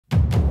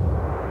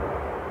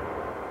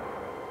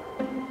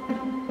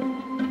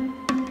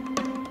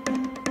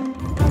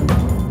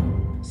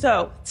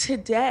So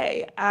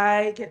today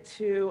I get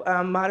to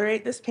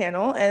moderate this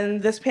panel, and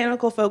this panel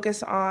will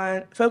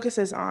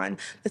focuses on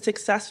the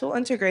successful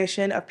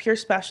integration of peer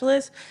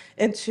specialists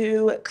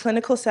into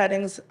clinical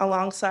settings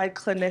alongside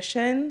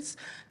clinicians,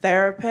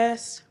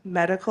 therapists,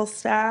 medical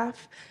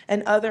staff,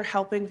 and other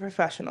helping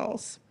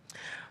professionals.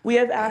 We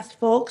have asked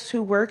folks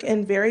who work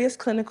in various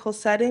clinical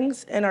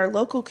settings in our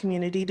local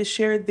community to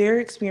share their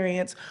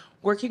experience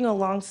working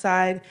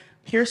alongside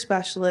peer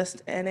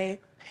specialists in a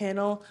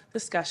panel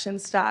discussion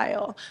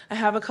style. I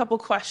have a couple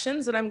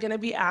questions that I'm going to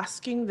be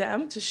asking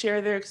them to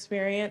share their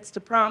experience, to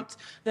prompt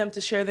them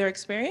to share their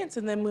experience,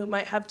 and then we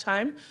might have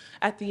time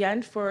at the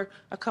end for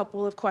a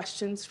couple of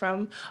questions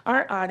from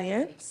our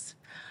audience.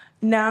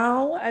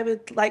 Now, I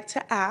would like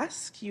to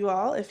ask you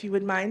all if you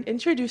would mind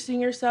introducing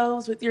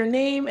yourselves with your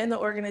name and the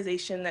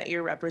organization that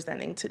you're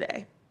representing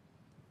today.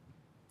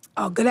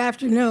 Good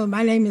afternoon.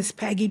 My name is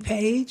Peggy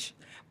Page.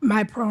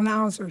 My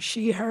pronouns are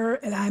she, her,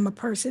 and I'm a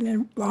person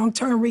in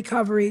long-term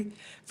recovery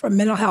from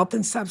mental health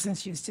and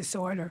substance use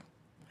disorder.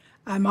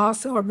 I'm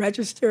also a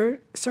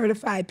registered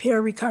certified peer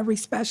recovery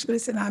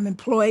specialist, and I'm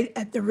employed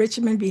at the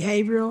Richmond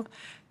Behavioral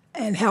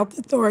and Health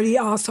Authority,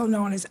 also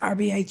known as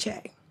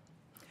RBHA.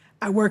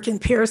 I work in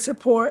peer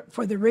support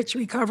for the Rich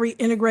Recovery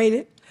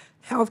Integrated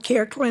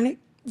Healthcare Clinic.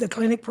 The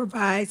clinic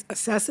provides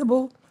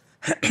accessible,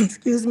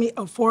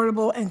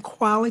 affordable and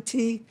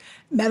quality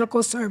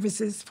medical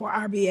services for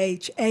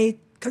RBHA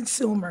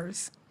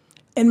consumers.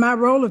 In my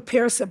role of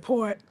peer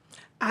support,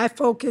 I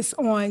focus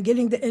on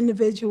getting the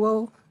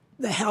individual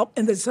the help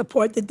and the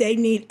support that they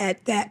need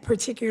at that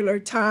particular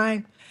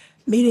time,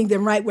 meeting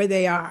them right where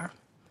they are.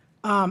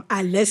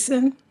 I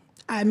listen.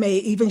 I may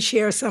even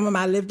share some of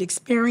my lived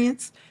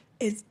experience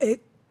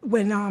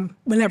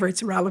whenever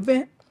it's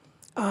relevant.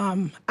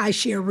 I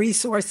share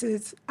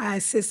resources. I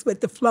assist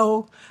with the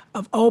flow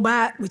of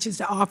OBOT, which is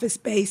the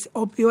office-based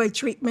opioid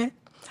treatment.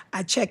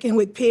 I check in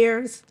with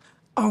peers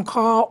on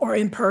call or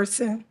in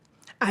person.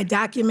 I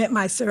document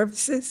my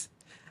services.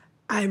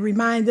 I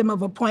remind them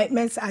of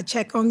appointments. I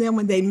check on them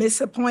when they miss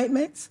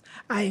appointments.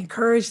 I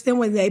encourage them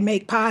when they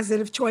make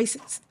positive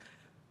choices.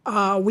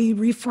 We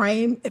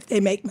reframe if they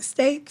make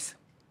mistakes.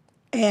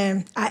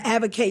 And I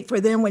advocate for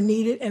them when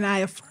needed, and I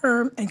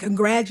affirm and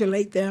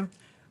congratulate them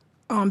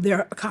on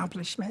their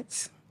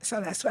accomplishments.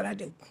 So that's what I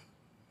do.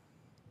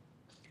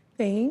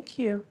 Thank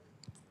you.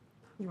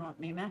 You want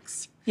me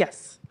next?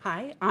 Yes.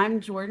 Hi,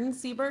 I'm Jordan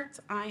Siebert.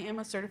 I am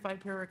a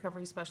certified peer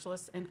recovery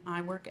specialist, and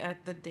I work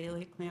at the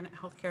Daily Planet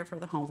Healthcare for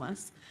the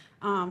Homeless.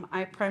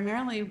 I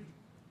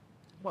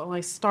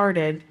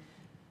started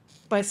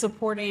by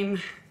supporting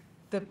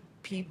the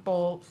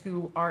people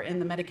who are in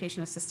the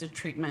medication-assisted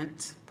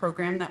treatment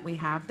program that we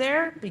have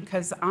there,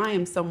 because I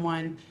am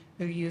someone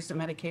who used a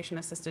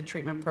medication-assisted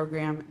treatment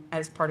program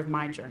as part of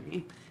my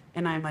journey.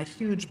 And I'm a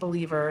huge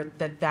believer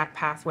that that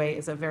pathway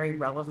is a very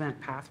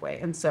relevant pathway.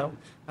 And so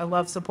I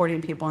love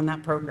supporting people in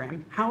that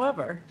program.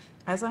 However,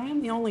 as I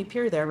am the only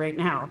peer there right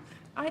now,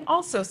 I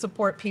also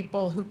support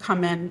people who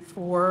come in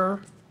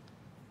for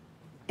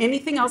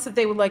anything else that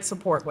they would like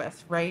support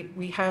with, right?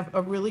 We have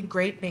a really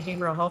great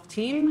behavioral health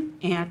team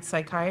and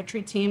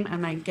psychiatry team,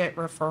 and I get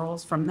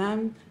referrals from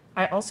them.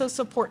 I also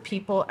support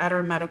people at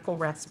our medical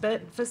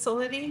respite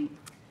facility,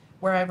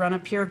 where I run a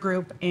peer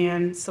group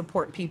and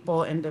support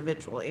people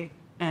individually.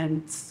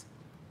 And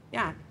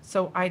yeah,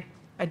 so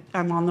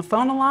I'm on the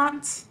phone a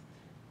lot,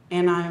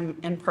 and I'm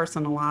in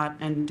person a lot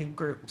and do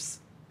groups,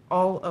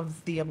 all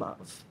of the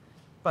above.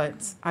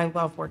 But I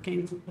love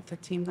working with the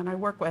team that I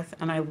work with,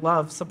 and I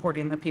love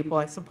supporting the people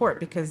I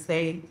support, because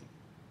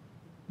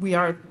we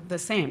are the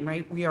same,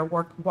 right? We are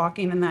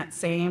walking in that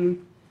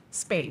same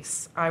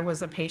space. I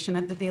was a patient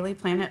at the Daily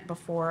Planet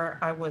before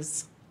I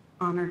was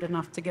honored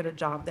enough to get a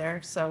job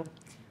there. So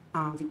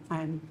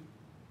I'm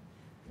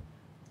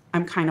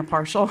kind of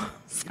partial,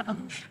 so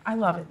I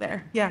love it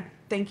there. Yeah,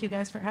 thank you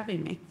guys for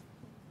having me.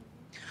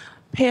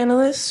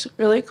 Panelists,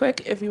 really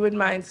quick, if you would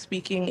mind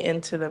speaking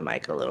into the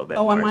mic a little bit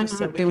Oh, more. am I just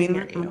so not we doing can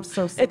hear that? you. I'm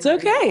so sorry. It's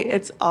okay.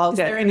 It's all Is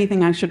good. there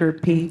anything I should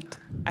repeat?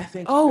 I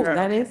think. Oh, you're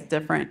that okay. is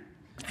different.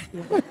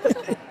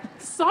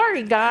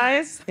 Sorry,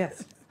 guys.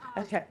 Yes.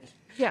 Okay.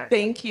 Yeah.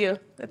 Thank you.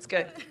 That's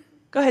good.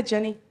 Go ahead,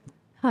 Jenny.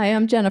 Hi,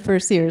 I'm Jennifer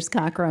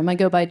Sears-Cockram. I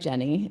go by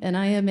Jenny, and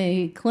I am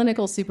a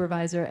clinical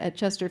supervisor at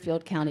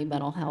Chesterfield County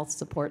Mental Health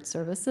Support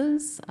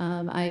Services.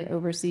 I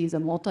oversee a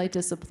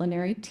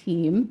multidisciplinary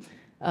team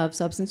of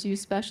substance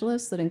use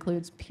specialists that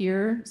includes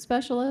peer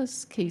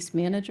specialists, case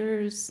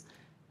managers,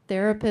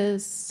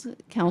 therapists,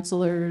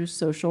 counselors,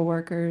 social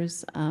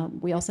workers.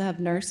 We also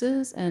have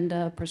nurses and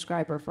a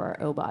prescriber for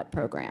our OBOT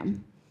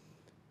program.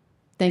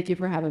 Thank you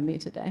for having me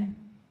today.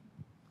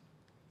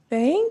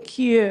 Thank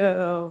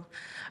you.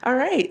 All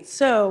right.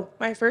 So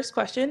my first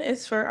question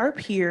is for our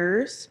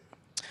peers.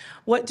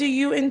 What do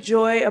you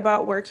enjoy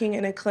about working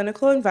in a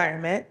clinical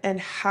environment, and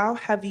how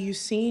have you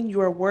seen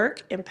your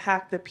work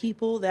impact the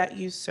people that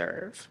you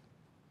serve?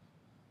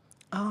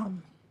 I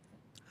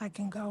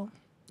can go.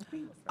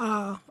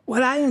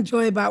 What I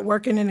enjoy about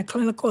working in a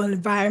clinical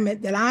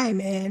environment that I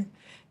am in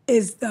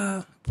is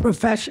the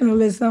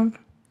professionalism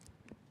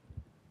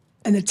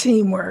and the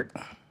teamwork.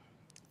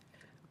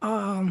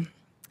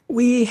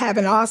 We have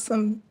an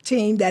awesome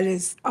team that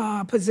is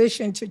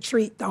positioned to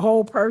treat the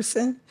whole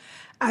person.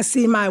 I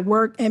see my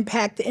work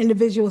impact the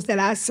individuals that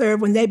I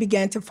serve when they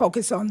begin to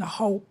focus on the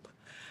hope.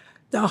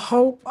 The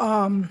hope,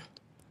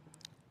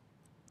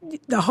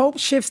 the hope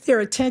shifts their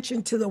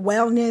attention to the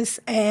wellness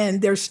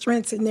and their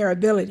strengths and their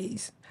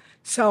abilities.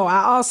 So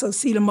I also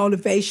see the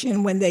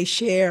motivation when they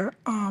share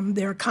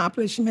their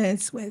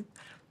accomplishments with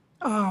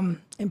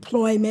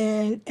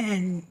employment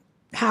and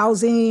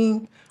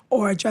housing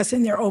or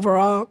addressing their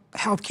overall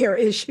healthcare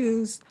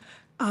issues,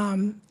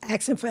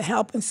 asking for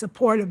help and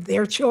support of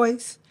their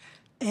choice.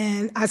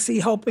 And I see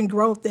hope and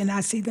growth, and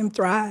I see them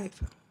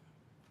thrive.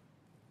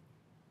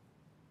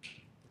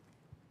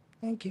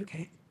 Thank you.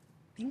 Okay,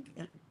 thank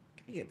you.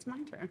 Okay, it's my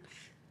turn.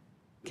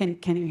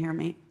 Can you hear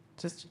me?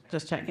 Just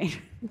checking.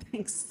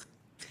 Thanks.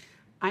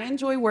 I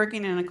enjoy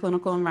working in a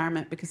clinical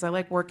environment because I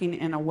like working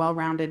in a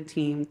well-rounded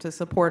team to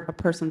support a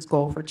person's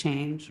goal for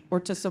change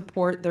or to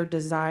support their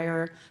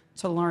desire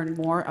to learn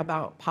more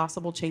about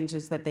possible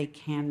changes that they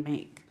can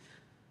make.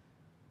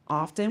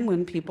 Often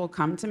when people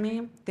come to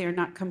me, they're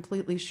not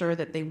completely sure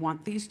that they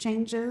want these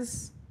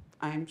changes.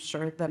 I'm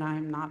sure that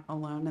I'm not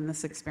alone in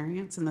this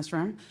experience in this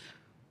room.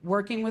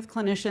 Working with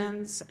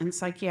clinicians and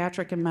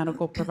psychiatric and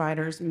medical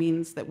providers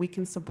means that we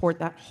can support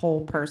that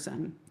whole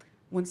person.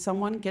 When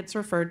someone gets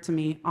referred to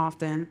me,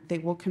 often they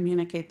will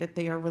communicate that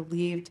they are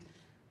relieved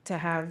to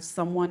have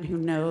someone who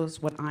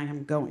knows what I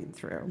am going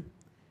through.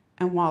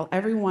 And while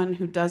everyone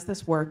who does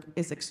this work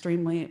is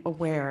extremely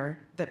aware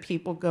that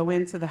people go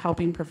into the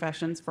helping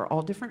professions for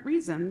all different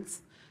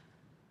reasons,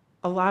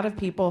 a lot of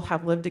people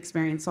have lived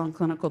experience on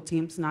clinical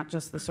teams, not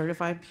just the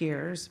certified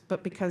peers,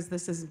 but because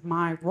this is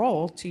my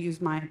role to use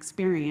my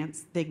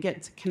experience, they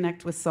get to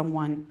connect with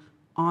someone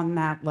on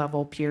that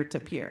level, peer to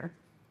peer.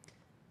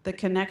 The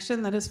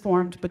connection that is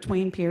formed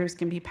between peers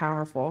can be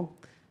powerful.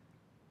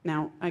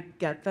 Now, I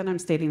get that I'm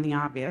stating the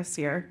obvious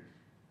here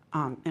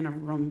in a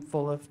room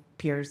full of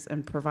peers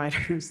and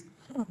providers.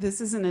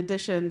 This is in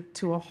addition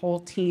to a whole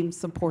team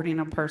supporting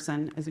a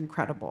person is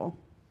incredible.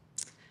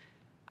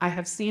 I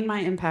have seen my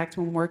impact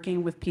when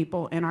working with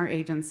people in our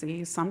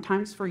agency,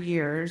 sometimes for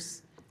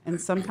years, and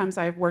sometimes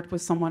I've worked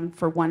with someone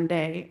for one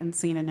day and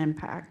seen an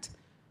impact.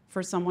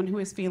 For someone who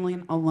is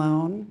feeling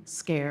alone,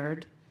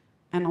 scared,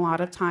 and a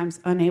lot of times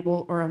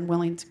unable or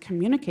unwilling to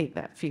communicate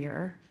that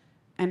fear,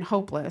 and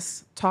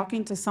hopeless,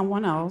 talking to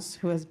someone else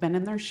who has been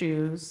in their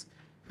shoes,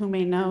 who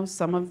may know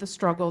some of the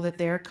struggle that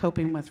they're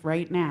coping with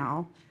right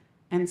now,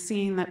 and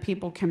seeing that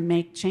people can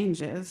make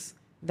changes,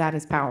 that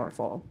is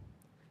powerful.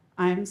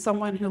 I'm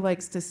someone who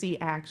likes to see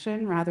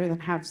action rather than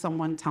have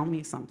someone tell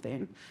me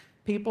something.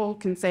 People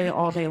can say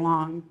all day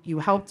long, "You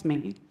helped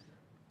me,"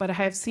 but I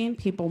have seen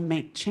people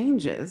make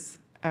changes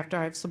after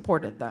I've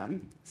supported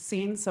them.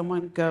 Seeing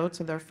someone go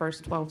to their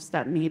first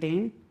 12-step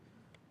meeting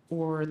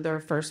or their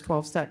first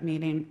 12-step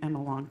meeting in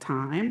a long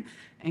time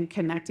and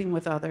connecting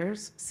with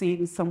others,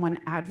 seeing someone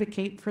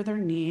advocate for their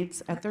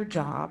needs at their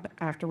job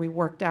after we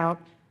worked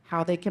out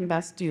how they can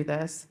best do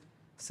this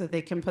so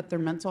they can put their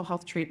mental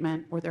health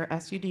treatment or their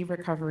SUD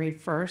recovery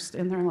first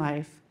in their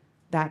life,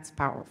 that's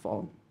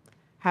powerful.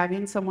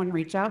 Having someone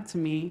reach out to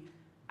me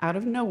out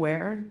of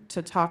nowhere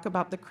to talk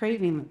about the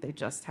craving that they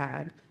just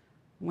had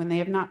when they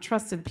have not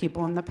trusted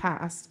people in the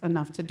past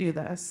enough to do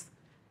this,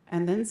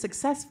 and then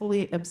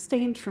successfully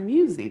abstained from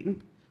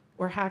using,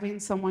 or having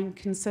someone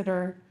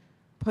consider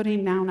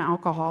putting down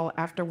alcohol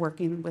after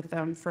working with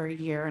them for a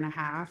year and a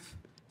half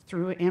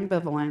through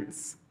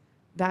ambivalence,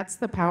 that's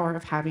the power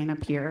of having a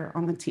peer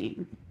on the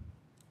team.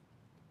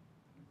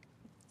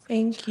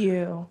 Thank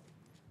you.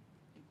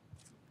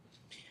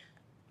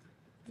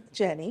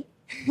 Jenny,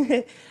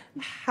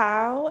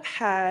 how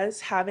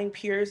has having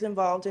peers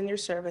involved in your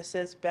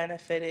services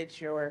benefited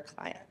your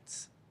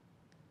clients?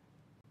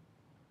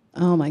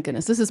 Oh my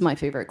goodness, this is my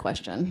favorite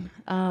question.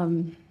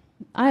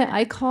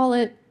 I call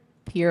it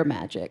peer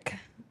magic.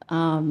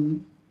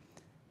 And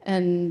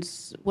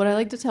what I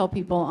like to tell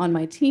people on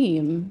my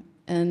team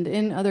and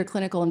in other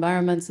clinical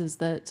environments is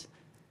that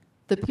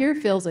the peer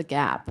fills a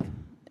gap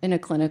in a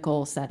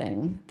clinical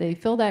setting. They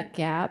fill that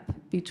gap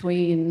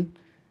between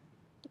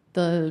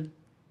the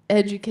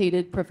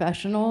educated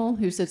professional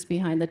who sits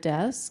behind the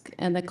desk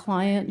and the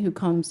client who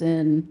comes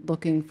in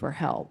looking for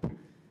help.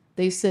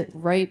 They sit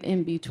right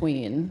in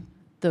between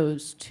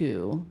those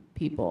two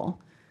people.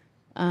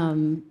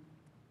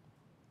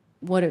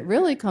 What it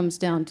really comes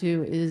down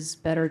to is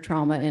better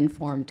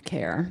trauma-informed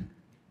care.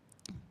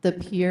 The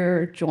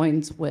peer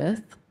joins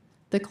with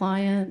the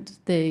client.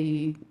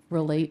 They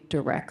relate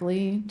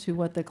directly to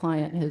what the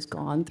client has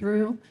gone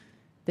through.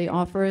 They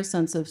offer a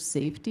sense of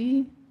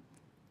safety.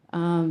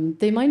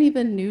 They might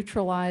even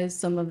neutralize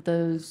some of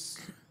those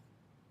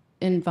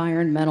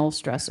environmental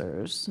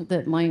stressors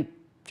that might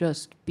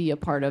just be a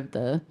part of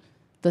the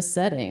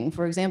setting.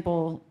 For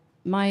example,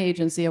 my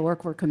agency, I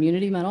work for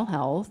community mental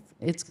health.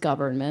 It's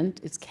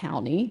government, it's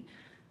county.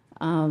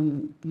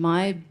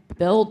 My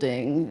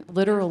building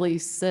literally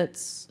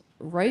sits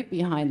right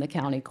behind the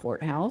county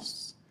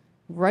courthouse,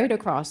 right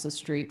across the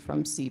street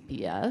from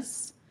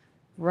CPS.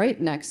 right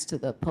next to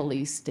the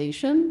police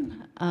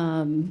station.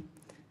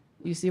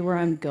 You see where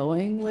I'm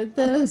going with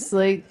this?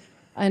 Like,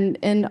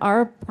 and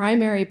our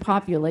primary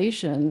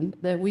population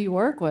that we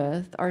work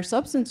with are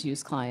substance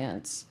use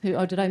clients who,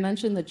 oh, did I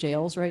mention the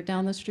jails right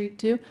down the street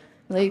too?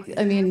 Like,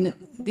 I mean,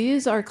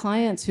 these are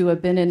clients who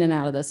have been in and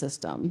out of the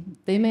system.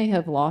 They may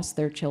have lost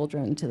their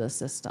children to the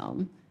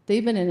system.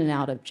 They've been in and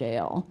out of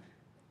jail.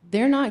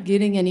 They're not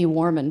getting any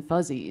warm and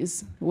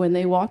fuzzies when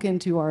they walk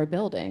into our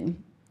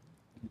building.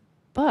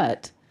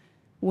 But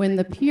when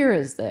the peer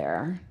is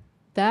there,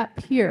 that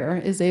peer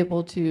is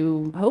able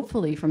to,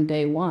 hopefully from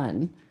day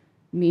one,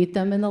 meet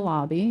them in the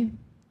lobby,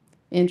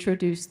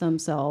 introduce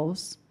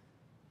themselves,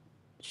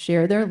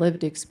 share their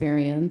lived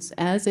experience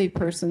as a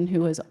person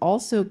who has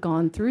also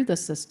gone through the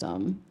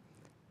system,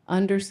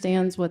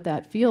 understands what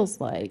that feels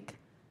like,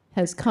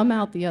 has come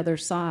out the other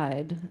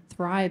side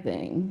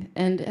thriving,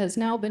 and has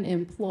now been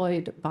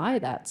employed by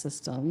that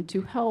system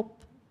to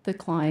help the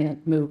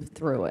client move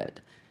through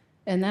it.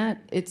 And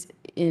that, it's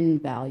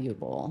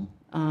invaluable,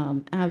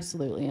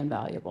 absolutely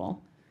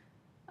invaluable.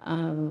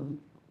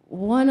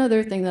 One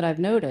other thing that I've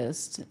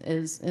noticed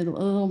is, in a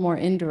little more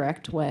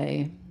indirect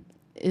way,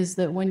 is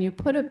that when you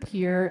put a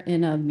peer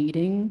in a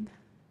meeting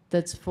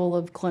that's full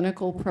of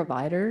clinical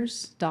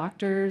providers,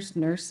 doctors,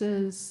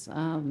 nurses,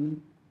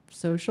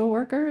 social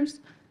workers,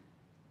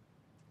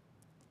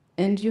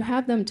 and you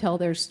have them tell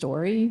their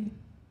story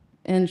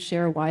and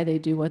share why they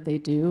do what they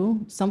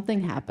do,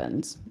 something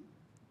happens.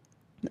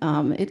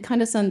 It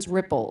kind of sends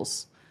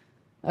ripples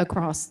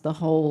across the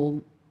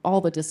whole,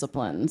 all the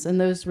disciplines. And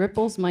those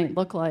ripples might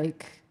look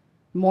like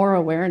more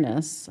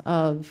awareness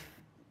of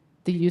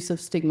the use of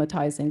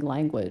stigmatizing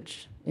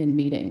language in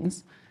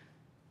meetings,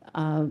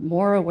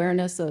 more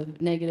awareness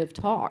of negative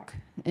talk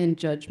and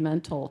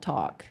judgmental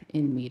talk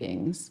in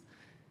meetings,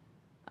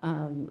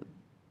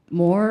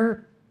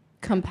 more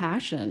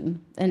compassion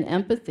and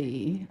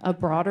empathy, a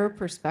broader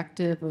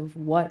perspective of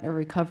what a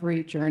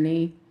recovery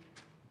journey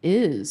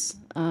is,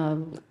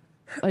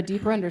 a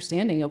deeper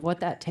understanding of what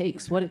that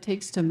takes, what it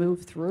takes to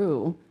move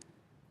through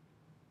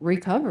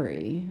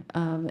recovery.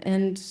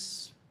 And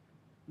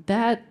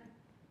that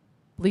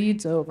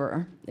bleeds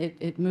over.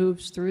 It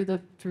moves through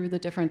the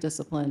different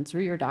disciplines,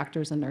 through your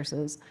doctors and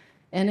nurses,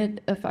 and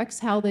it affects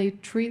how they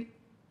treat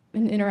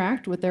and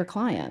interact with their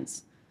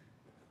clients.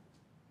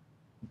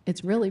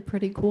 It's really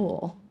pretty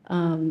cool.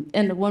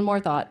 And one more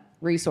thought,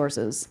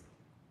 resources.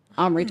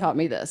 Omri taught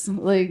me this.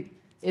 Like,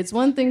 it's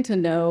one thing to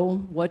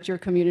know what your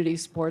community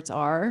sports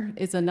are.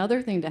 It's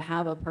another thing to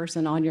have a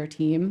person on your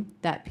team,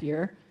 that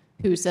peer,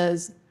 who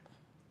says,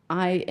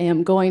 I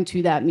am going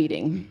to that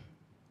meeting.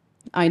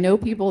 I know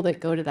people that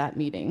go to that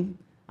meeting.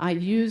 I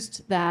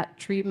used that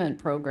treatment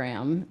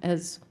program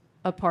as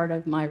a part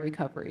of my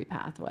recovery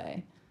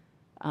pathway.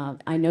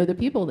 I know the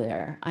people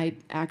there. I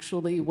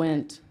actually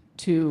went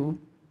to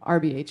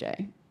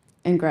RBHA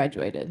and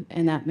graduated,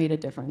 and that made a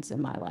difference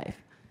in my life.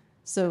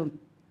 So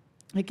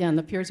again,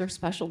 the peers are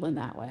special in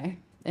that way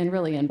and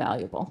really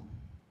invaluable.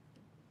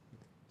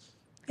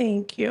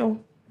 Thank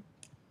you.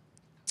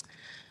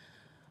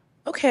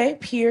 Okay,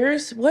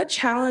 peers, what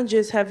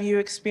challenges have you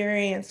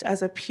experienced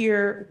as a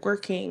peer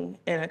working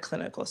in a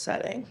clinical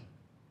setting?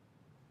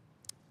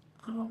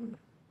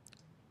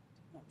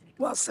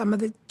 Well, some of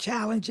the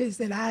challenges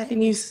that I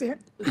Can you,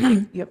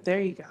 yep,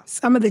 there you go.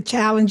 some of the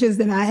challenges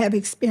that I have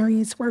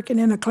experienced working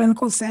in a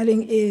clinical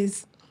setting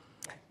is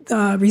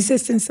the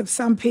resistance of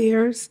some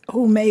peers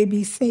who may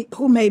be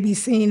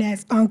seen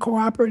as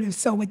uncooperative.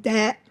 So with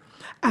that,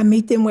 I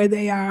meet them where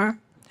they are.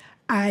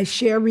 I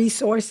share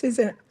resources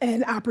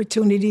and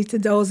opportunities to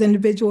those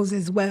individuals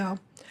as well.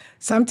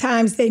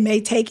 Sometimes they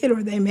may take it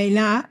or they may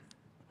not.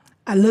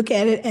 I look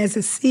at it as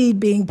a seed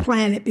being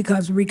planted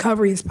because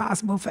recovery is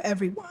possible for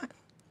everyone.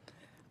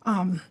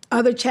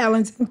 Other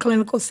challenge in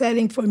clinical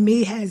setting for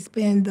me has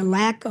been the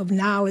lack of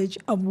knowledge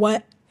of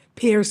what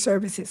peer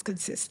services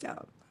consist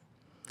of.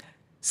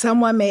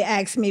 Someone may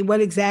ask me, what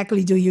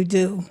exactly do you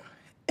do?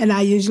 And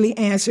I usually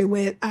answer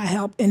with, I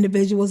help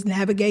individuals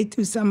navigate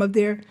through some of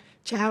their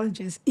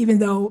challenges, even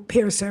though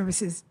peer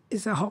services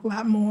is a whole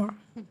lot more.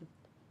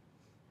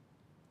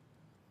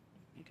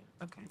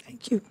 Okay,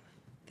 Thank you.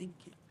 thank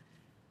you.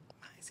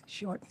 Nice,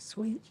 short and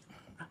sweet.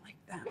 I like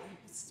that.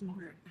 It's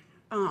smart.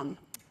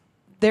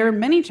 There are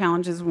many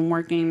challenges when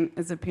working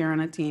as a peer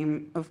on a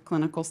team of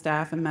clinical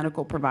staff and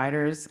medical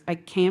providers. I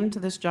came to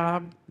this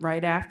job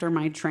right after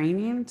my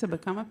training to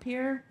become a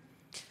peer.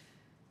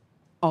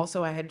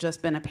 Also, I had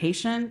just been a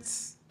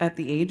patient at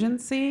the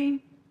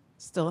agency,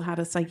 still had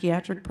a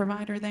psychiatric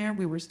provider there.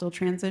 We were still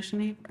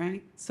transitioning,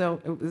 right?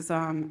 So it was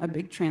a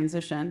big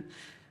transition.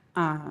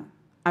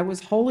 I was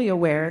wholly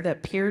aware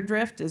that peer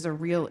drift is a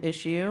real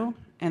issue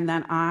and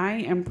that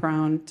I am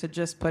prone to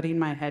just putting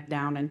my head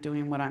down and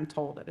doing what I'm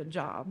told at a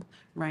job,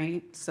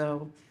 right?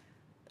 So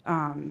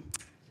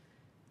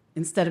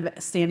instead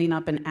of standing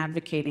up and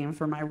advocating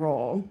for my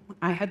role,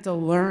 I had to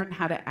learn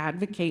how to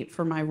advocate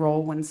for my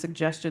role when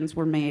suggestions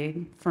were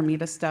made for me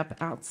to step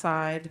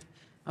outside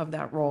of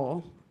that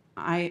role.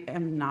 I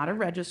am not a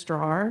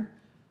registrar,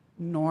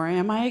 nor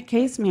am I a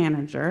case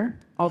manager,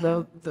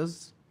 although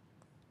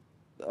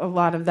a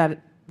lot of that,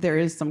 there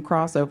is some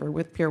crossover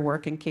with peer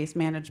work and case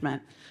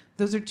management.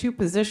 Those are two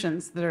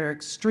positions that are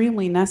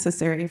extremely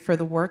necessary for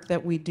the work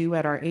that we do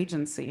at our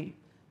agency,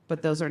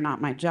 but those are not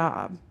my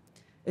job.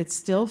 It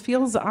still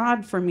feels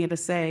odd for me to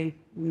say,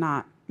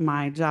 not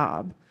my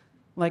job,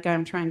 like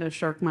I'm trying to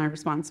shirk my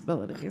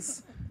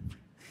responsibilities.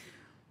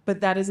 But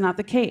that is not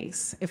the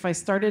case. If I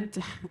start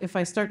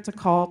to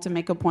call to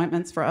make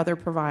appointments for other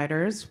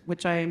providers,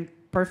 which I am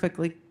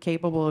perfectly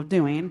capable of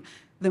doing,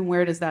 then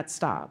where does that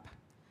stop?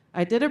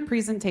 I did a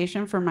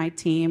presentation for my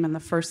team in the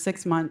first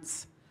 6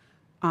 months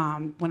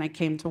when I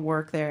came to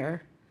work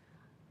there,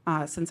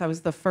 since I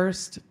was the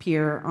first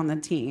peer on the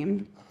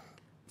team,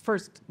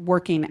 first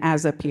working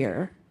as a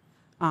peer.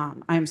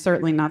 I'm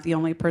certainly not the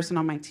only person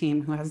on my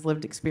team who has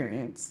lived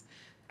experience.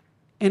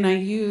 And I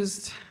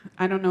used,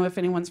 I don't know if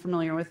anyone's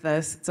familiar with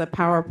this, it's a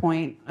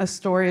PowerPoint, A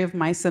Story of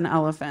Mice and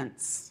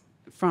Elephants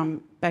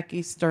from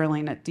Becky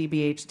Sterling at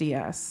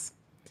DPHS.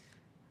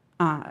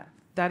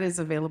 That is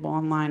available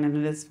online and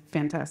it is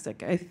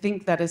fantastic. I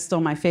think that is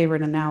still my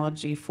favorite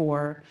analogy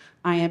for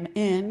I am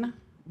in,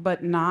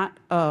 but not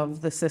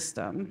of the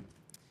system.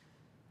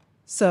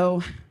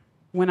 So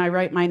when I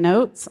write my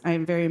notes, I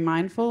am very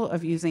mindful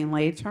of using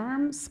lay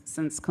terms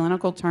since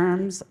clinical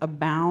terms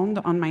abound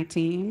on my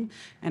team,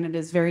 and it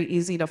is very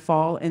easy to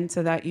fall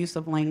into that use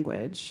of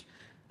language.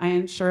 I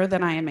ensure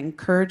that I am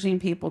encouraging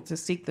people to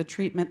seek the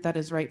treatment that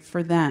is right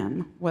for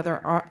them, whether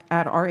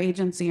at our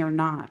agency or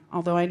not,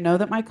 although I know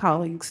that my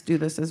colleagues do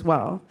this as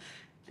well.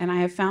 And I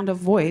have found a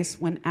voice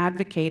when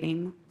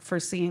advocating for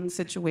seeing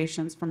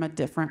situations from a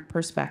different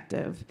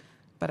perspective.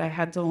 But I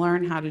had to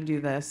learn how to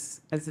do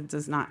this, as it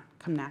does not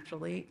come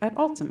naturally at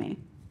all to me.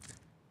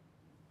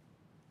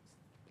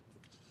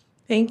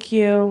 Thank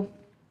you.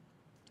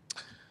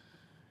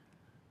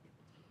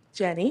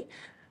 Jenny,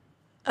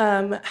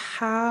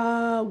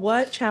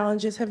 what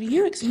challenges have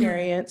you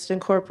experienced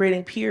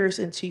incorporating peers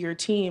into your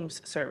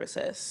team's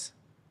services?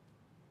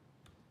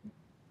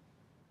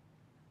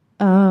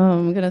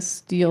 I'm going to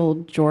steal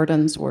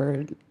Jordan's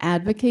word,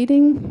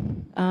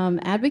 advocating.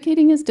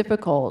 Advocating is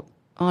difficult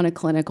on a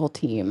clinical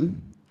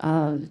team.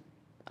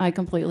 I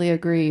completely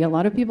agree. A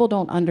lot of people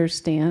don't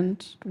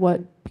understand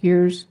what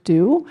peers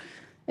do.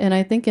 And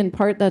I think in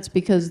part that's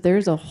because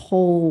there's a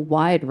whole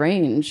wide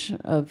range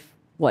of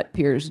what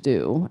peers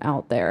do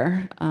out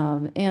there.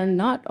 And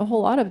not a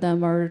whole lot of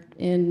them are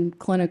in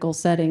clinical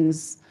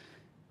settings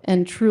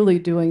and truly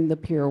doing the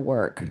peer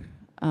work.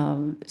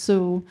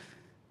 So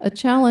a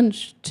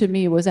challenge to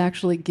me was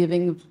actually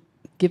giving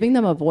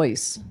them a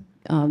voice,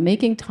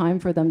 making time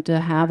for them to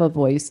have a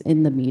voice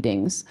in the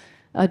meetings,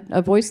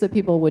 a voice that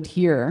people would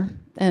hear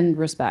and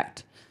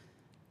respect.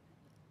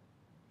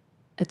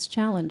 It's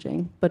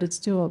challenging, but it's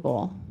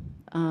doable.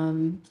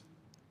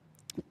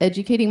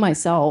 Educating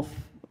myself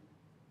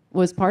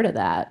was part of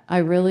that. I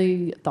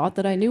really thought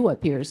that I knew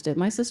what peers did.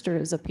 My sister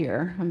is a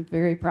peer. I'm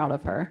very proud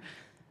of her.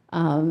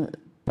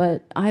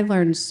 But I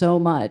learned so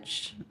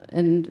much.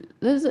 And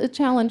there's a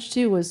challenge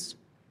too, was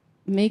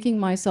making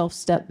myself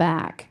step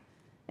back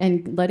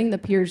and letting the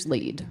peers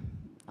lead.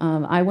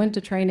 I went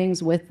to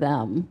trainings with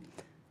them.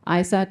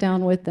 I sat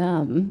down with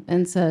them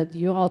and said,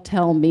 you all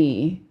tell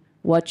me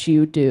what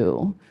you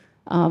do.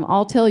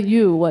 I'll tell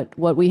you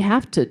what we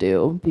have to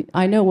do.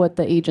 I know what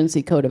the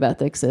agency code of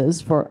ethics is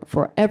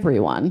for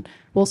everyone.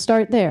 We'll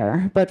start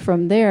there, but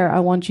from there, I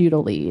want you to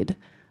lead.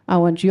 I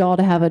want you all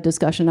to have a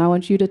discussion. I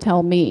want you to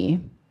tell me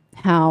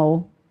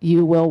how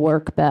you will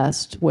work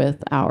best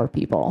with our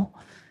people.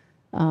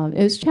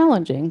 It was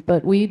challenging,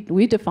 but we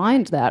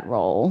defined that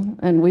role,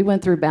 and we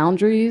went through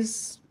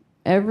boundaries,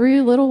 every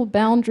little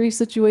boundary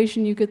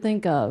situation you could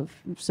think of,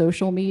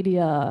 social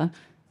media,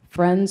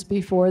 friends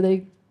before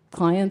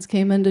clients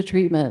came into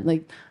treatment,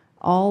 like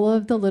all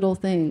of the little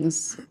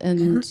things.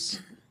 And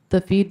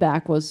the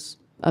feedback was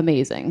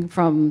amazing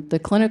from the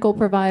clinical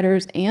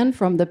providers and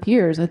from the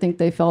peers. I think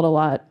they felt a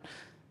lot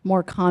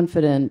more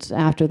confident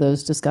after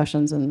those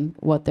discussions and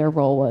what their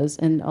role was,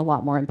 and a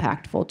lot more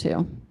impactful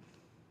too.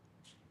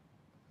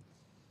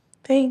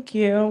 Thank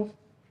you.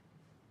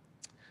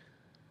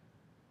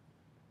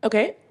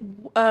 Okay,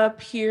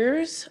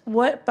 peers,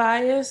 what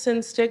bias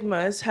and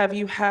stigmas have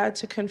you had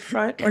to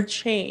confront or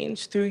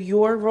change through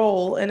your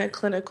role in a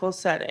clinical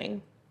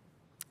setting?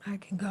 I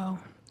can go.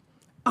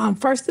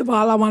 First of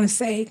all, I want to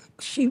say,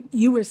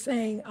 you were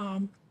saying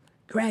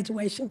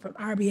graduation from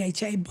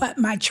RBHA, but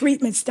my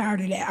treatment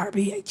started at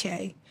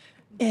RBHA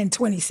in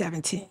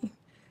 2017.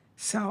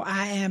 So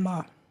I am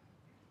a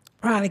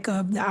product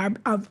of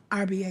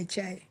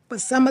RBHA. But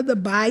some of the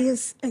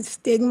bias and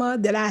stigma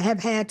that I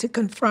have had to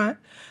confront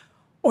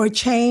or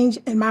change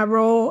in my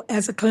role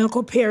as a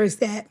clinical peer is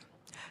that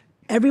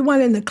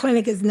everyone in the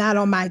clinic is not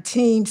on my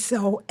team,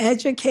 so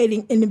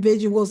educating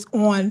individuals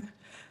on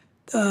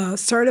the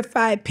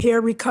certified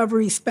peer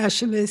recovery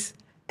specialist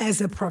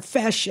as a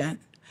profession,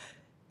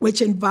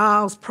 which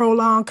involves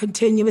prolonged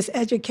continuous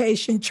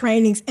education,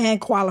 trainings,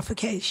 and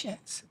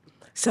qualifications.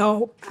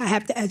 So I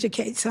have to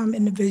educate some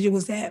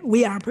individuals that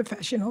we are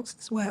professionals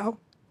as well.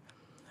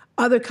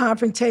 Other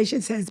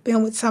confrontations has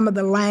been with some of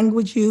the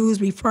language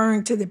used,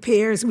 referring to the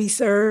peers we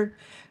serve,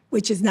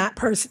 which is not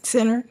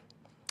person-centered.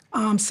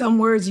 Some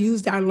words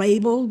used are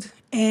labeled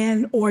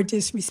and or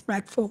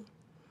disrespectful.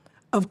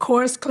 Of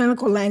course,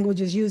 clinical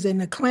language is used in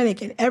the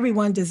clinic, and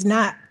everyone does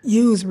not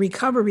use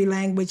recovery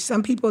language.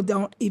 Some people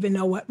don't even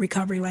know what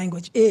recovery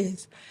language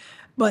is.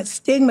 But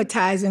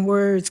stigmatizing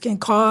words can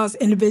cause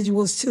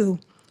individuals to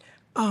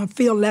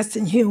feel less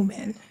than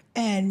human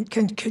and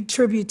can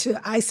contribute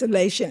to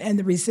isolation and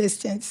the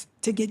resistance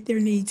to get their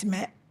needs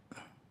met.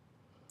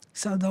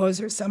 So those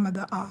are some of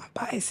the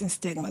bias and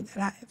stigma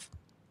that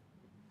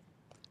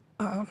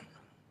I've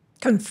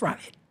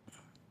confronted.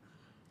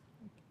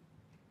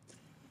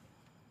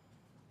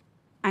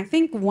 I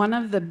think one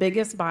of the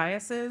biggest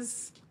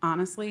biases,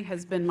 honestly,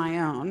 has been my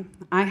own.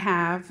 I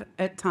have,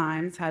 at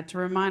times, had to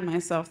remind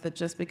myself that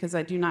just because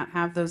I do not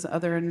have those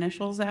other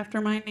initials after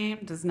my name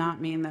does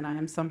not mean that I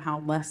am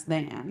somehow less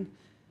than.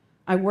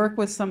 I work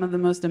with some of the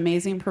most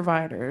amazing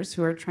providers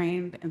who are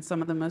trained in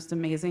some of the most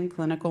amazing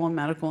clinical and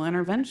medical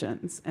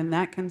interventions, and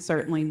that can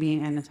certainly be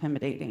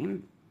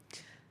intimidating.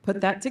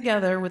 Put that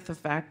together with the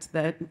fact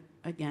that,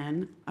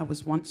 again, I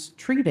was once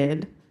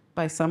treated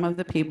by some of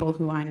the people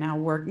who I now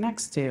work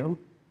next to,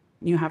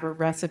 you have a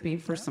recipe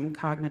for some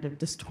cognitive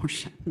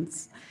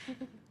distortions.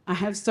 I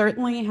have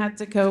certainly had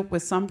to cope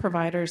with some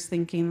providers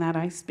thinking that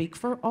I speak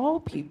for all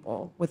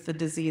people with the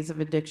disease of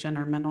addiction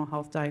or mental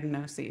health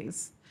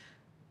diagnoses,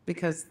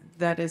 because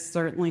that is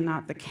certainly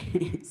not the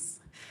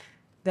case.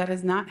 That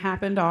has not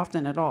happened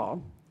often at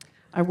all.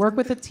 I work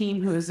with a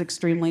team who is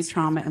extremely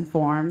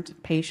trauma-informed,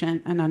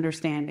 patient, and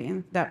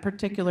understanding. That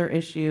particular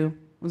issue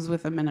was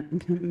with a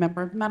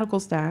member of medical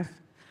staff,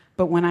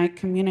 but when I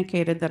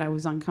communicated that I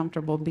was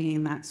uncomfortable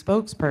being that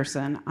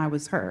spokesperson, I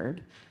was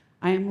heard.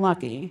 I am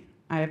lucky.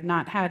 I have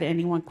not had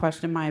anyone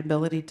question my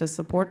ability to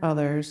support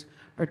others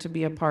or to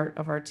be a part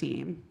of our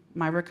team.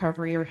 My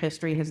recovery or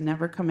history has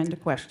never come into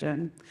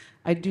question.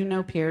 I do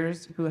know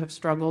peers who have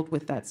struggled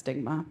with that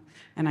stigma,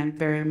 and I'm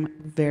very,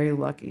 very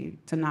lucky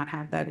to not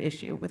have that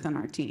issue within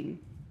our team.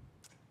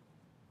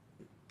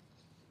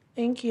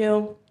 Thank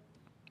you.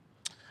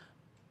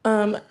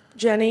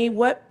 Jenny,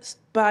 what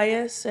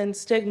bias and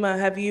stigma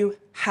have you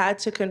had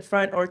to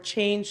confront or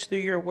change through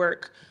your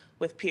work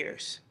with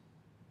peers?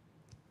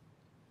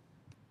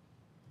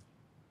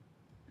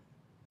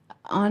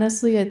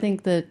 Honestly, I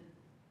think that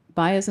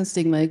bias and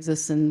stigma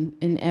exists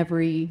in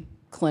every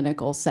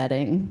clinical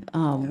setting,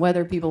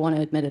 whether people want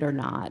to admit it or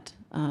not.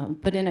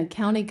 But in a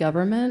county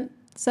government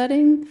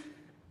setting,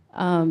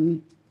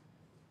 I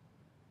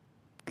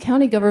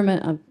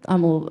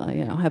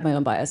have my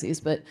own biases,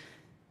 but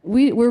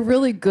we're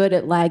really good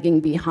at lagging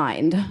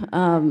behind.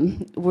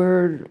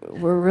 We're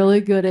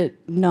really good at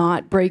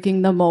not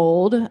breaking the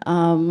mold.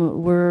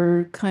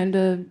 We're kind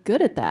of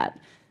good at that.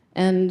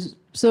 And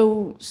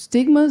so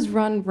stigmas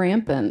run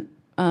rampant.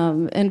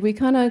 And we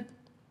kind of,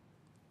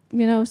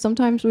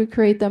 sometimes we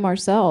create them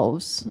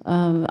ourselves.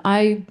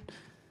 To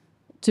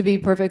be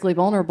perfectly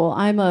vulnerable,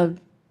 I'm a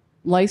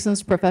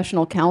licensed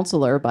professional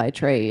counselor by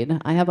trade.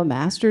 I have a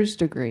master's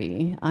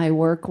degree. I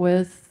work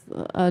with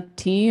a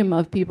team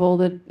of people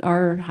that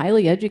are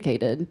highly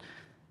educated.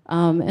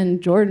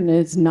 And Jordan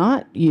is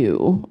not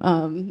you.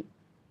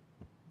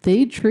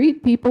 They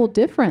treat people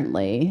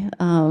differently.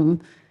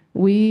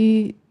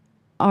 We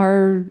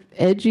are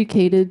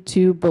educated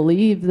to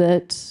believe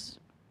that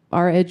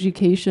our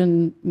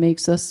education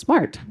makes us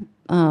smart,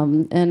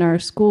 and our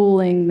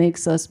schooling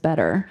makes us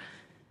better.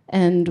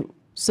 And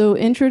so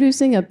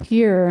introducing a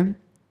peer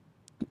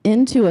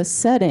into a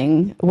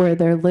setting where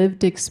their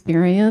lived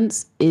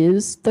experience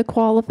is the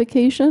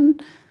qualification,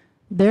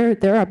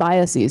 there are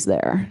biases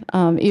there,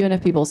 even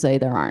if people say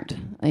there aren't,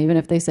 even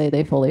if they say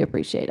they fully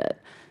appreciate it.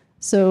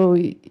 So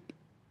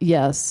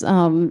yes,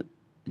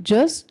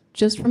 just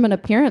from an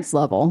appearance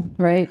level,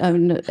 right?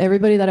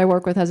 Everybody that I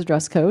work with has a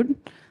dress code.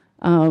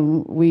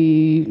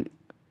 We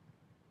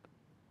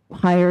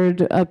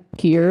hired a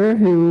peer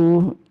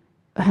who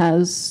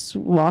has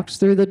walked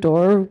through the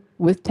door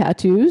with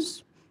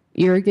tattoos,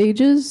 ear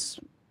gauges,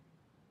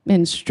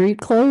 in street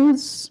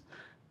clothes,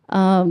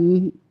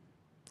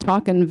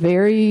 talking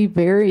very,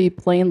 very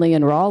plainly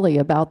and rawly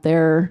about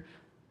their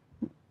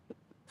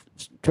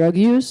drug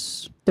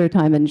use, their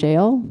time in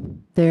jail,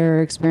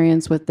 their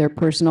experience with their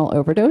personal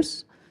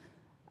overdose.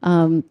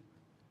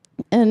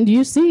 And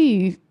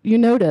you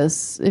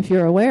notice, if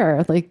you're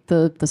aware, like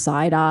the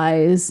side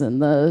eyes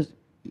and the,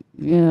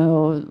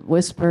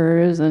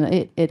 whispers,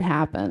 and it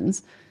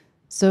happens.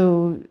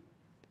 So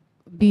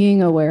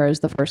being aware is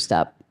the first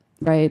step,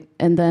 right?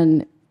 And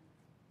then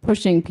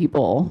pushing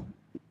people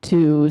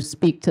to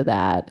speak to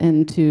that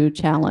and to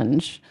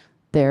challenge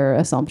their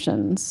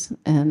assumptions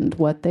and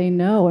what they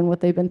know and what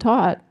they've been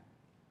taught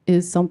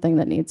is something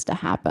that needs to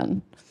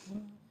happen.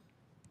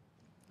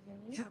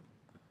 Yeah.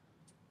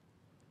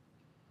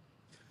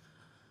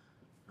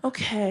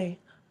 Okay.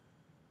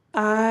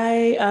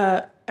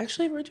 I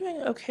Actually, we're doing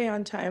okay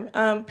on time.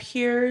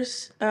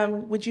 Peers,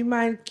 would you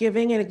mind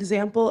giving an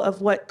example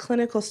of what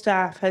clinical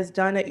staff has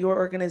done at your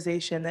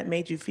organization that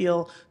made you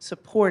feel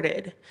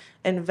supported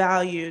and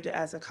valued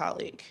as a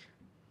colleague?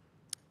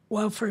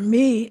 Well, for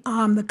me,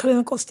 the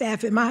clinical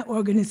staff in my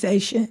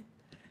organization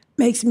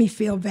makes me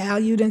feel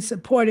valued and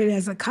supported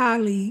as a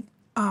colleague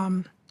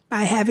by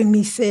having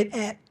me sit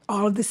at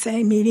all of the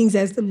same meetings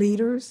as the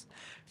leaders,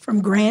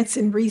 from grants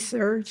and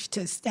research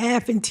to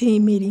staff and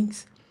team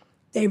meetings.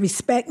 They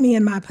respect me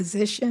in my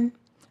position.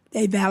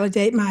 They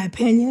validate my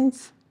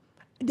opinions.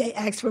 They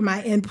ask for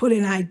my input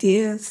and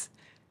ideas,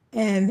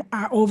 and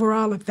are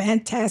overall a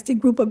fantastic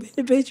group of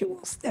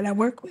individuals that I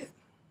work with.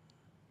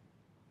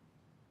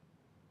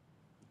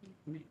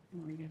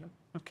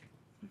 Okay.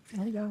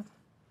 There you go.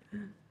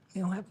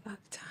 We don't have a lot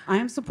of time. I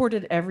am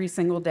supported every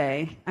single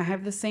day. I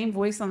have the same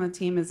voice on the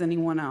team as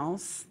anyone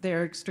else.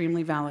 They're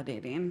extremely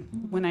validating.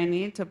 When I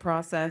need to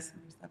process,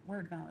 there's that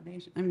word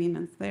validation, I mean,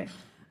 it's there.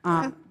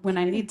 When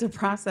I need to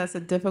process a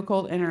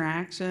difficult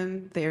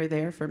interaction, they're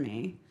there for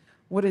me.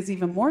 What is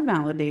even more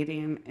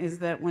validating is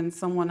that when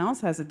someone else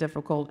has a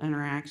difficult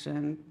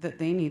interaction that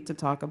they need to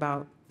talk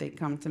about, they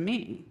come to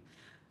me.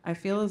 I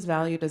feel as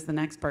valued as the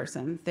next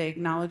person. They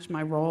acknowledge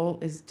my role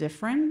is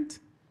different,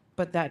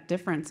 but that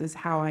difference is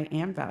how I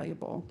am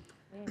valuable.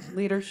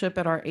 Leadership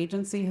at our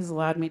agency has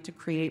allowed me to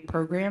create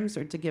programs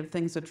or to give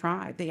things a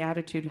try. The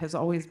attitude has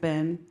always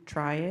been,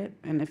 try it,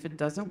 and if it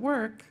doesn't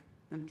work,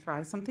 then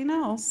try something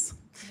else.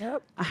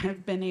 Yep. I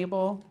have been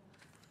able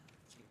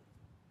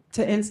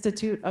to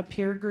institute a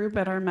peer group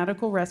at our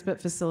medical respite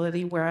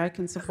facility where I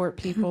can support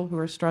people who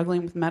are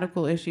struggling with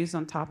medical issues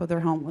on top of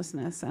their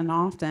homelessness and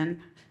often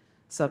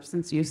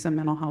substance use and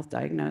mental health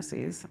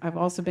diagnoses. I've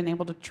also been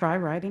able to try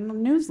writing a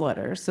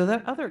newsletter so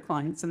that other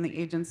clients in the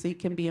agency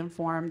can be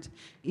informed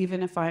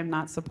even if I am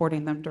not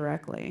supporting them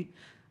directly.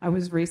 I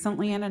was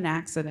recently in an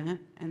accident,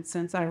 and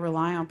since I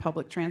rely on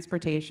public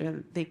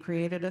transportation, they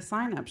created a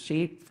sign-up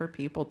sheet for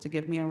people to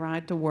give me a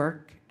ride to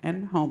work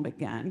and home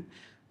again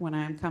when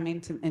I am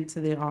coming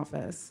into the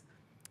office.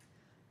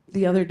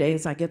 The other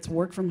days I get to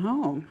work from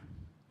home.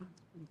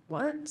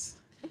 What?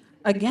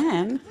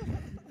 Again,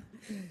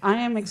 I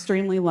am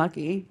extremely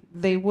lucky.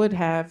 They would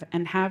have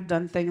and have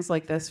done things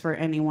like this for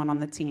anyone on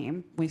the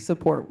team. We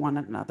support one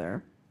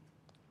another.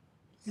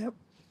 Yep.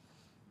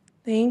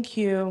 Thank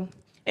you.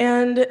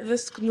 And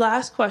this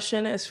last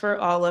question is for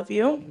all of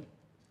you.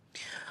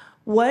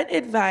 What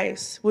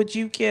advice would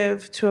you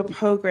give to a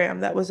program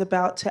that was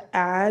about to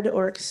add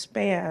or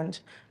expand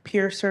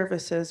peer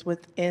services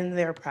within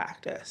their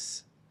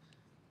practice?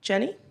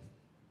 Jenny?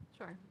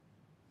 Sure.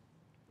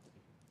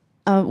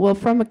 Well,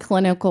 from a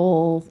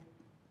clinical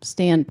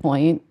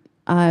standpoint,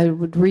 I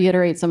would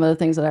reiterate some of the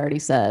things that I already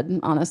said,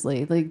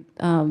 honestly. Like,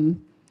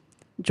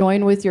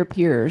 join with your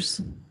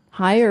peers.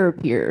 Hire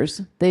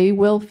peers. They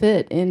will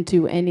fit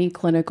into any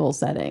clinical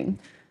setting,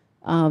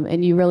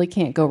 and you really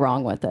can't go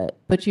wrong with it.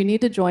 But you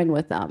need to join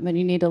with them, and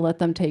you need to let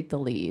them take the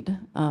lead.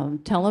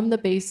 Tell them the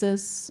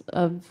basis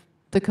of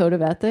the code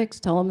of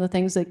ethics. Tell them the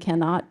things that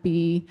cannot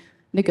be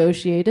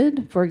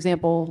negotiated. For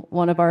example,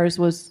 one of ours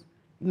was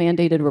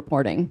mandated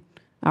reporting.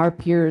 Our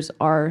peers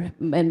are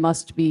and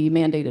must be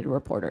mandated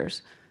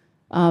reporters.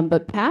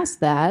 But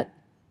past that,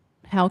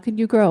 how can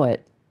you grow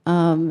it?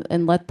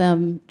 And let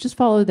them just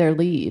follow their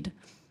lead.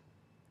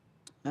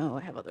 Oh,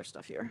 I have other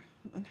stuff here.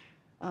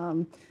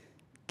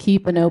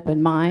 Keep an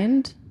open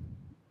mind.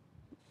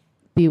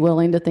 Be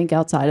willing to think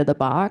outside of the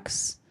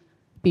box.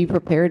 Be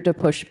prepared to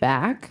push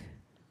back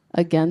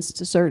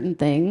against certain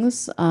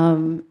things.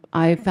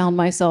 I found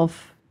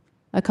myself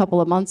a couple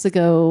of months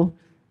ago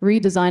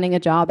redesigning a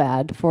job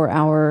ad for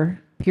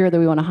our peer that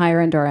we want to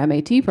hire into our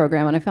MAT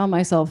program, and I found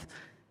myself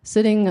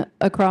sitting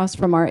across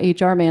from our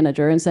HR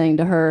manager and saying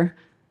to her,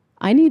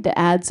 I need to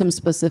add some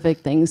specific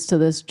things to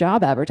this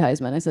job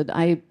advertisement. I said,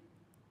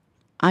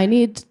 I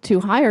need to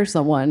hire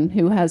someone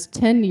who has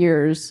 10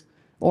 years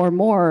or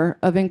more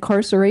of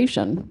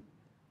incarceration.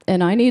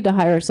 And I need to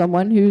hire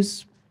someone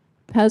who's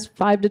has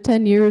 5 to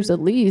 10 years at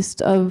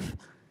least of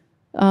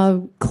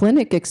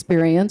clinic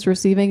experience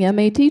receiving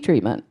MAT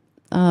treatment.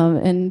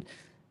 And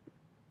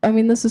I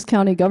mean, this is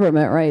county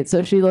government, right?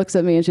 So she looks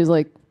at me and she's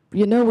like,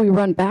 you know, we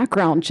run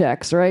background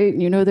checks, right?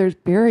 You know, there's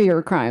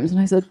barrier crimes. And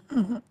I said,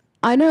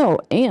 I know,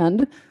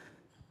 and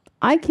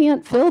I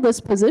can't fill this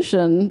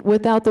position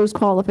without those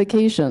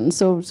qualifications.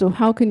 So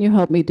how can you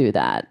help me do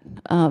that?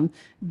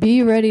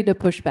 Be ready to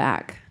push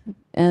back,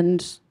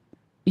 and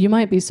you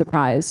might be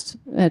surprised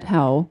at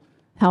how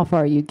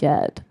far you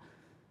get.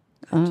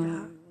 Let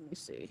me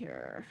see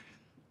here.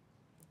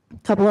 A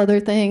couple other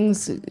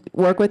things: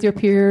 work with your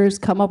peers,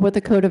 come up with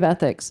a code of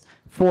ethics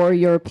for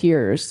your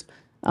peers.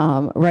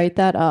 Write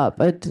that up,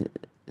 but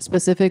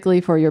specifically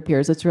for your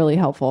peers. It's really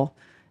helpful.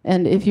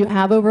 And if you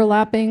have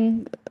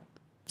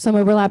some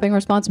overlapping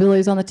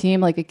responsibilities on the team,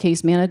 like a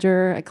case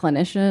manager, a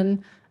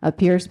clinician, a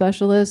peer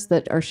specialist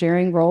that are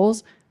sharing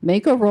roles,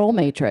 make a role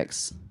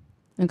matrix,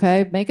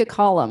 okay? Make a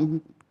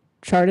column,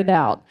 chart it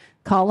out.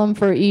 Column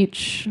for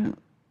each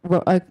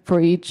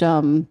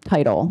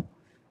title,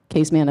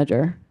 case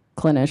manager,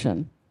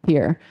 clinician,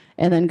 peer,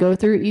 and then go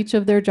through each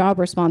of their job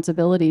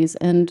responsibilities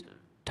and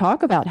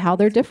talk about how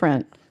they're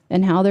different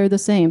and how they're the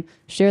same.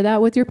 Share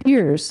that with your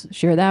peers.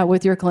 Share that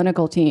with your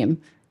clinical team.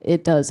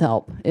 It does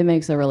help. It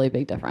makes a really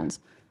big difference.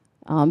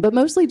 But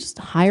mostly just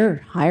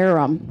hire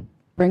them.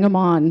 Bring them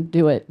on.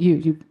 Do it.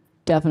 You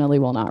definitely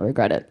will not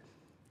regret it.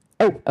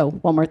 Oh,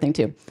 one more thing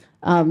too.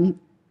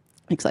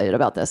 Excited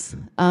about this.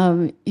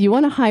 You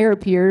want to hire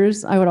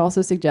peers. I would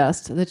also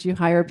suggest that you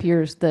hire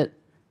peers that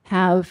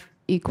have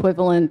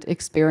equivalent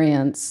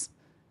experience,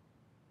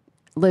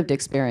 lived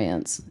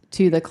experience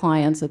to the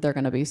clients that they're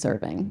going to be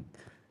serving.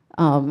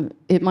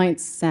 It might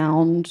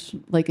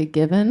sound like a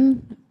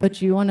given,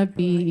 but you want to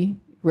be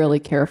really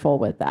careful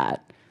with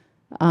that.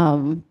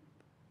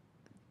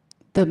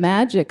 The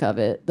magic of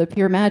it, the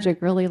peer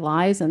magic, really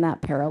lies in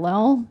that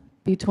parallel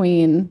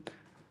between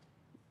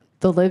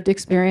the lived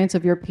experience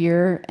of your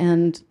peer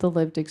and the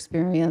lived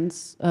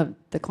experience of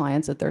the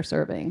clients that they're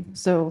serving.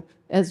 So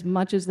as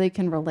much as they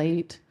can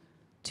relate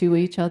to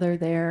each other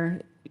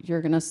there,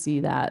 you're going to see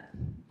that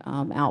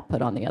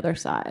output on the other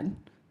side.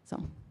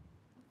 So,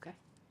 okay.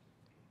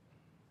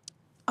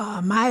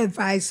 My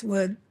advice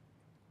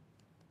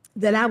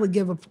that I would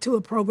give to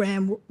a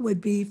program would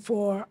be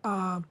for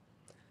a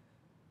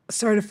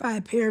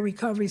certified peer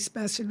recovery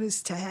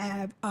specialist to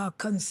have a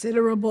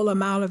considerable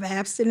amount of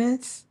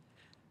abstinence.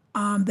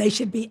 They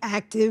should be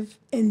active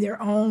in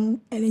their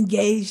own and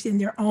engaged in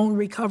their own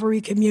recovery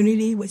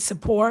community with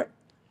support.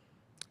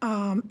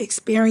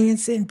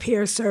 Experience in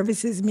peer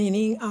services,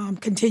 meaning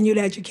continued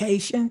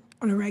education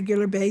on a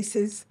regular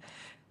basis.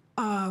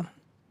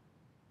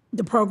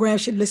 The program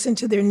should listen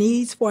to their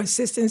needs for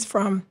assistance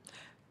from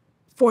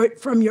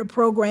your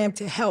program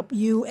to help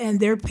you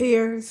and their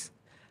peers.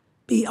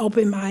 Be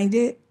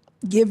open-minded,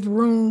 give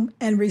room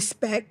and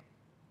respect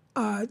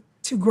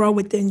to grow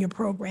within your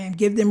program.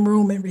 Give them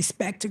room and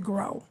respect to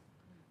grow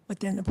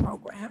within the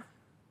program.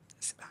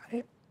 That's about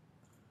it.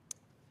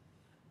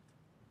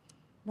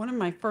 One of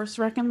my first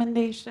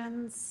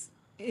recommendations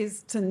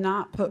is to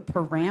not put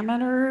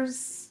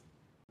parameters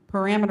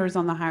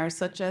on the hire,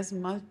 such as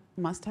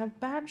must have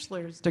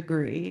bachelor's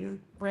degree,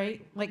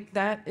 right? Like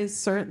that is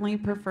certainly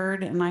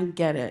preferred, and I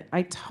get it.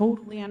 I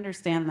totally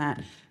understand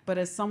that. But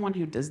as someone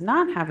who does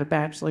not have a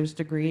bachelor's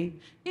degree,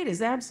 it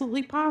is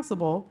absolutely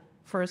possible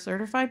for a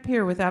certified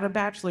peer without a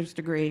bachelor's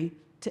degree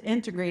to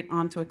integrate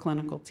onto a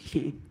clinical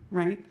team,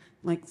 right?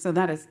 Like, so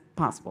that is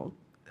possible.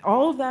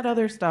 All of that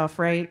other stuff,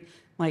 right?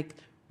 Like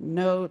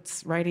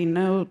writing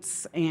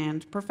notes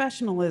and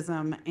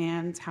professionalism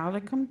and how to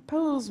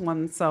compose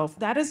oneself,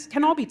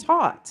 can all be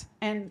taught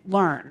and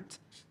learned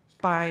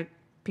by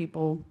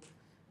people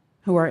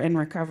who are in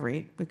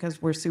recovery, because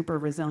we're super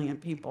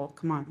resilient people.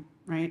 Come on,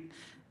 right?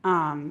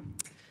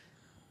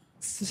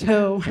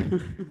 So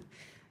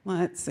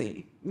let's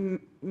see.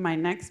 My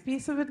next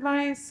piece of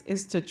advice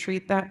is to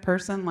treat that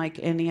person like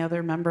any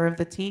other member of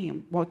the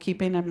team, while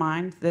keeping in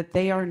mind that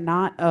they are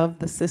not of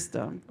the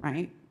system,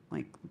 right?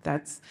 Like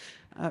that's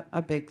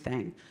a big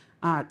thing.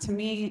 To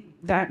me,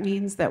 that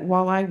means that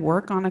while I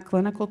work on a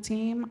clinical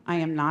team, I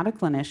am not a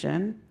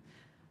clinician.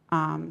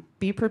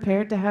 Be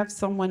prepared to have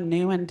someone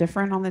new and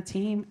different on the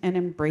team and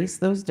embrace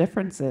those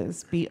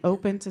differences. Be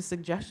open to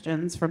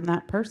suggestions from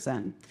that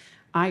person.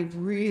 I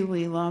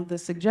really love the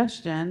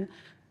suggestion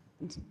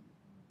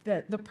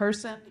that the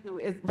person who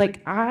is,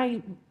 like,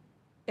 I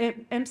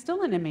am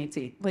still an MAT.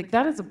 Like,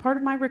 that is a part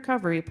of my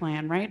recovery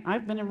plan, right?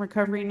 I've been in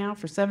recovery now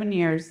for 7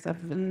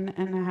 and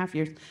a half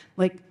years.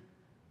 Like,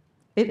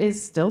 it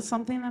is still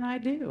something that I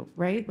do,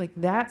 right? Like,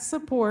 that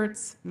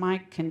supports my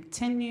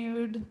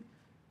continued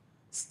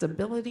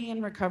stability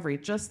in recovery,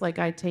 just like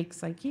I take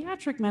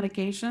psychiatric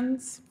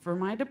medications for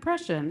my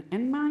depression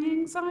and my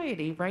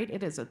anxiety, right?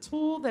 It is a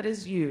tool that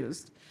is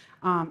used.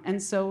 And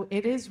so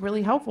it is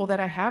really helpful that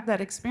I have that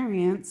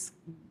experience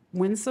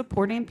when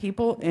supporting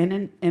people in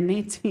an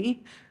MAT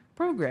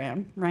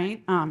program,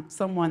 right?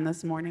 Someone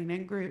this morning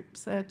in group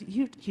said,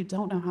 you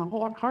don't know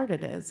how hard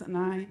it is. And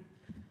I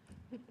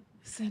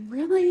said,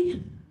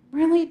 really?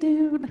 Really,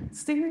 dude?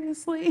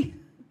 Seriously?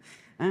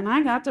 And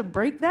I got to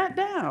break that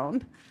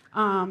down.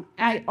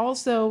 I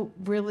also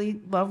really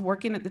love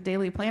working at the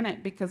Daily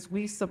Planet because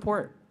we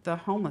support the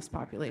homeless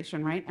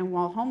population, right? And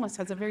while homeless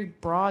has a very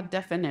broad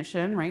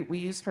definition, right? We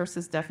use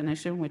HRSA's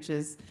definition, which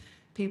is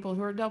people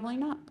who are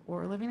doubling up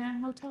or living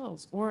in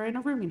hotels or in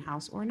a rooming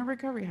house or in a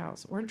recovery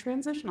house or in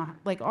transitional,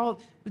 like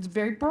it's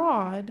very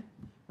broad,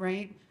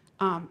 right?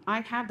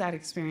 I have that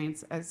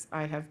experience as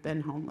I have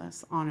been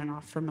homeless on and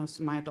off for most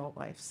of my adult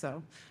life.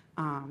 So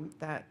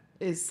that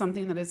is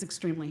something that is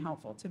extremely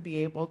helpful to be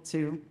able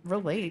to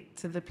relate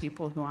to the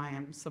people who I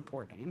am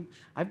supporting.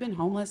 I've been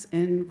homeless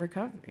in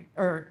recovery,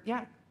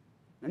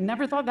 I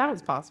never thought that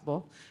was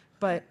possible,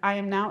 but I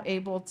am now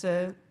able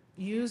to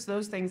use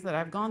those things that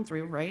I've gone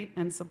through, right,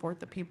 and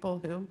support the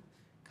people who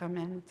come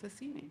in to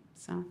see me.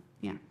 So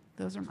yeah,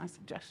 those are my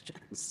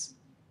suggestions.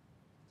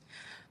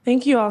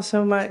 Thank you all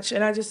so much.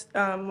 And I just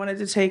wanted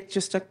to take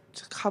just a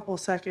couple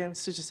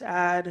seconds to just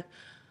add,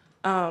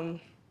 not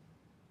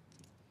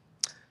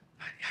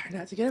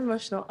to get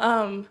emotional.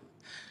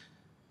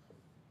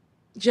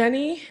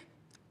 Jenny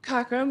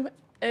Cockram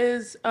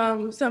is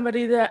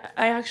somebody that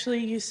I actually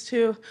used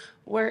to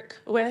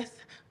work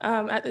with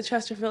at the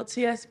Chesterfield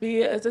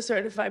CSB as a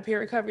certified peer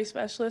recovery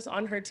specialist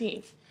on her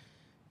team.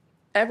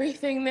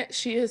 Everything that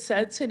she has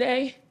said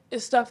today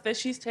is stuff that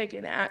she's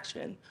taken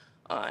action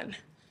on.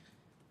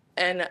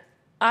 And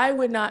I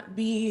would not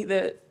be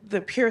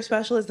the peer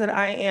specialist that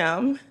I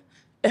am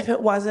if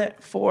it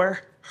wasn't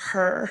for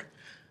her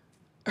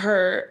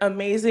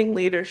amazing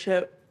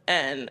leadership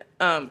and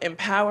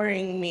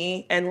empowering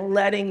me and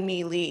letting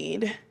me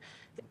lead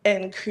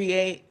and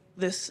create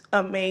this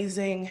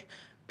amazing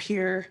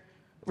peer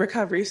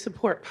recovery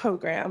support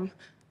program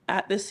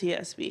at the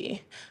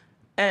CSB.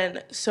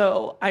 And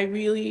so I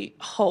really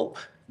hope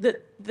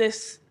that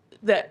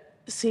that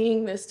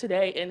seeing this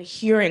today and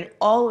hearing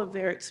all of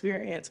their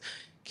experience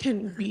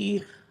can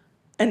be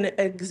an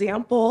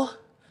example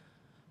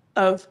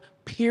of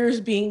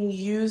peers being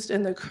used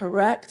in the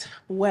correct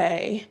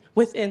way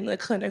within the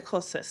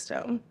clinical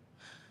system,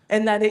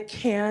 and that it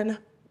can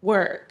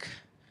work.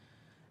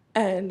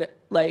 And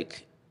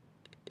like,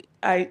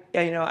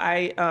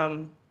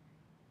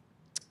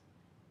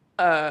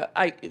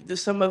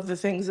 some of the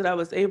things that I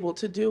was able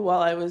to do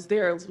while I was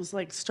there was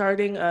like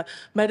starting a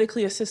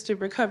medically assisted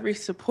recovery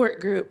support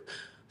group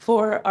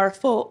for our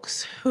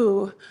folks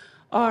who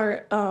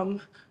are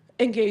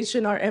engaged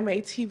in our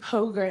MAT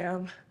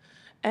program,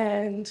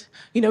 and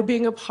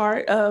being a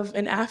part of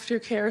an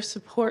aftercare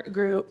support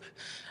group,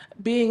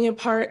 being a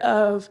part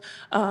of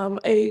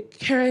a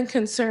care and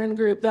concern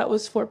group that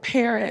was for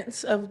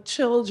parents of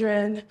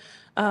children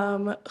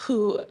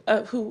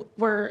who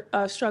were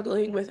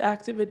struggling with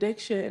active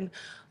addiction,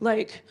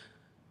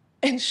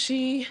 and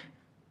she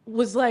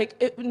was like,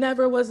 it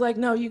never was like,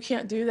 no, you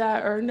can't do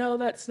that, or no,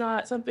 that's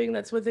not something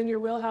that's within your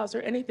wheelhouse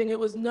or anything. It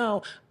was,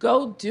 no,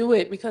 go do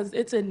it because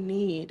it's a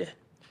need.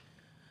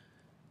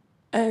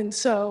 And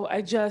so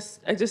I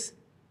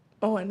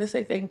wanted to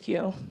say thank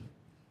you.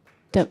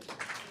 Don't-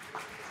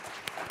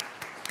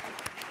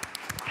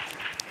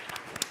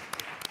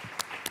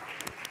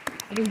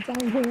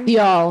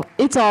 Y'all,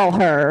 it's all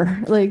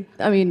her. Like,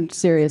 I mean,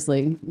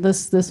 seriously,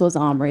 this was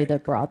Omri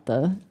that brought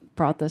the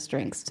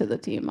strengths to the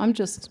team.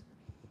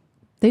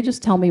 They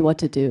just tell me what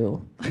to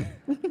do,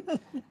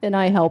 and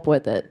I help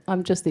with it.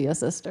 I'm just the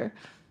assister.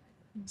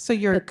 So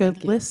you're a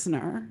good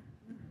listener.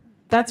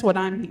 That's what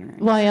I'm hearing.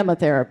 Well, I am a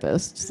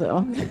therapist,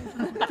 so